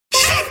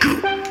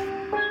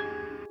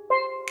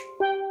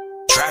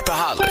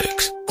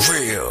Trapaholics,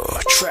 real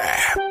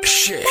trap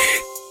shit.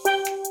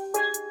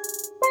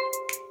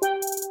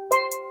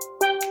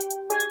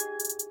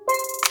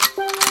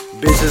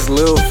 Bitches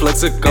Lil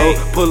Flexico,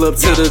 pull up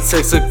to the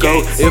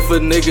Texaco. If a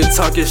nigga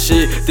talking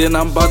shit, then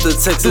I'm about to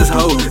text his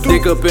hoe.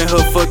 Dick up in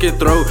her fucking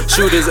throat,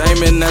 shooters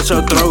aiming at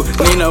your throat.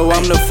 Nino,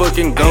 I'm the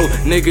fucking GOAT,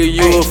 nigga,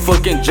 you a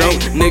fucking joke.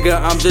 Nigga,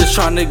 I'm just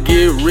tryna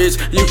get rich,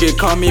 you can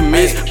call me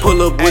Mitch.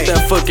 Pull up with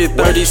that fucking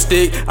 30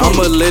 stick,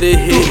 I'ma let it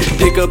hit.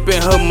 Dick up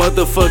in her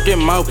motherfucking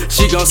mouth,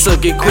 she gon'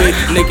 suck it quick.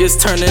 Niggas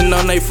turning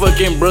on they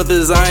fucking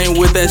brothers, I ain't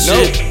with that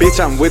shit.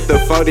 Bitch, I'm with the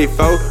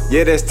 44,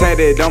 yeah, that's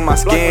tatted on my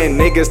skin.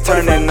 Niggas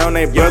turning on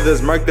they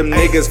brothers, murk them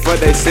niggas for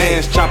they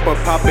sins. Chopper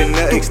popping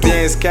the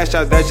extends, cash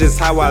out, that's just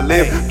how I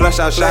live. Flush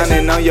out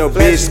shining on your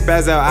bitch,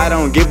 spaz out, I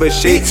don't give a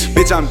shit.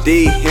 Bitch, I'm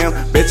D-Hemp,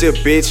 bitch a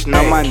bitch,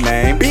 know my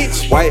name.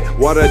 White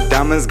water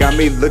diamonds got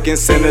me looking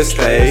center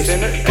stage.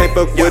 Can't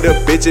fuck with a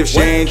bitch if she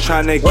ain't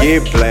tryna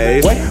get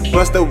blazed.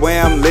 Plus the way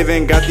I'm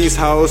living got these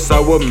hoes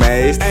so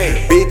amazed.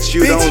 Bitch,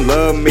 you don't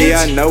love me,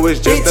 I know it's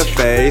just a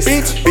phase.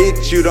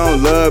 Bitch, you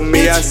don't love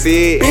me, I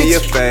see it in your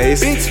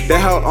face.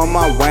 That hoe on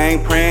my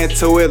wang, praying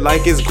to it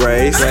like it's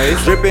grace.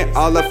 Dripping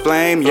all the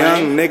flame,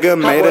 young nigga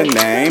made a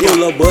name. You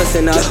little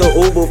bustin' out the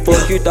Uber,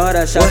 fuck you thought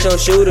I shot your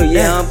shooter.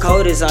 Yeah, I'm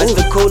cold as ice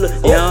the cooler.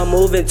 Yeah, I'm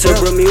moving to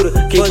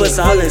Bermuda. Keep a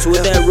silence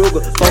with that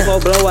Ruger.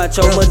 Fofo blow out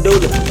your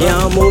medulla. Yeah,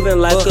 I'm moving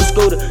like a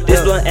scooter.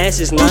 This blunt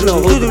ashes, not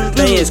no hooter.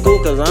 Stay in school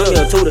cause I'm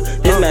your tutor.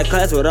 This math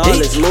class with all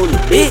this moolah.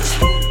 Bitch,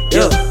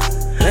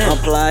 yeah, I'm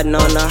plotting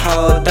on the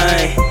whole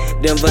thing.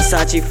 Them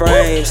Versace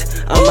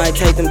frames, I might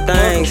take them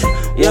things.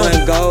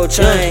 One gold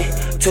chain,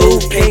 2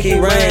 pinky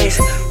rings.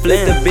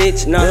 Flip the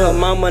bitch, now her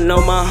mama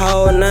know my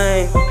whole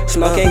name.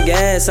 Smoking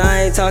gas,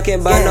 I ain't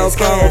talking about no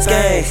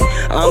cocaine.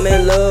 I'm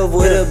in love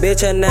with a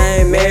bitch, her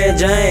name Mary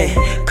Jane.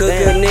 Cook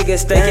a nigga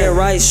steak and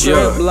rice,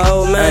 shrimp,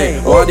 low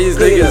man. Why these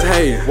niggas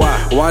hating?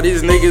 Why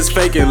these niggas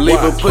faking?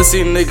 Leave a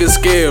pussy nigga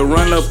scared,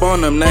 run up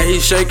on him, now he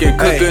shaking.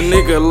 Cook a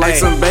nigga like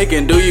some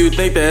bacon. Do you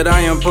think that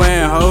I am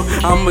playing, ho?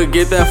 I'ma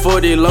get that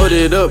 40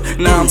 loaded up,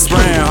 now I'm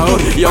spraying, ho.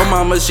 Yo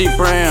mama, she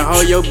praying,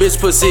 ho. Yo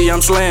bitch pussy,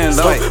 I'm slaying,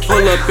 though.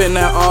 Pull up in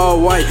that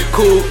all white,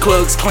 cool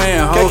Klux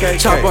Klan, ho.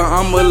 Chopper,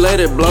 I'ma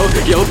let it blow.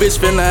 Yo bitch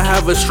finna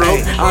have a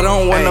stroke. I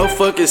don't want no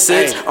fucking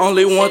sex,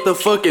 only want the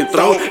fucking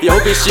throat. Yo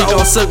bitch, she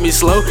gon' suck me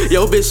slow.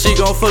 Yo bitch, she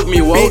gon' fuck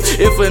me woe.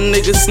 If a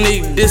nigga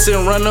sneak this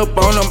and run up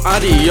on him,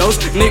 adios.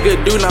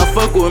 Nigga do not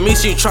fuck with me,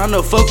 she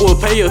tryna fuck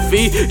with pay a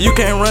fee. You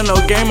can't run no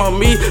game on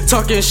me,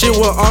 talking shit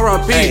with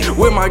RIP.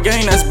 With my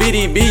gang, that's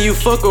BDB. You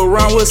fuck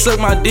around with suck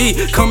my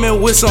D. Come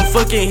in with some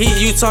fucking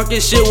heat, you talking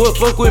shit with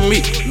fuck with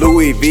me.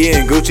 Louis V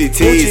and Gucci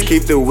tees,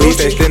 keep the weed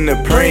stashed in the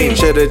preem.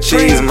 Cheddar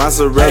cheese,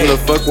 mozzarella,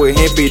 fuck with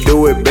Hempy,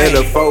 do it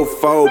better.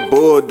 4-4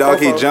 bulldog,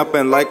 he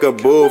jumping like a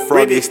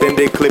bullfrog.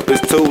 Extended clip is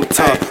too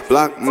tall.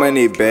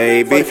 BlocMoney,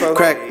 baby,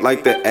 crack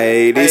like the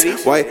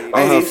 80s. White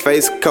on her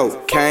face,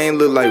 cocaine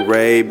look like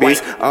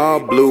rabies. All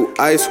blue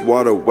ice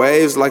water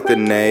waves like the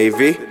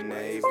Navy.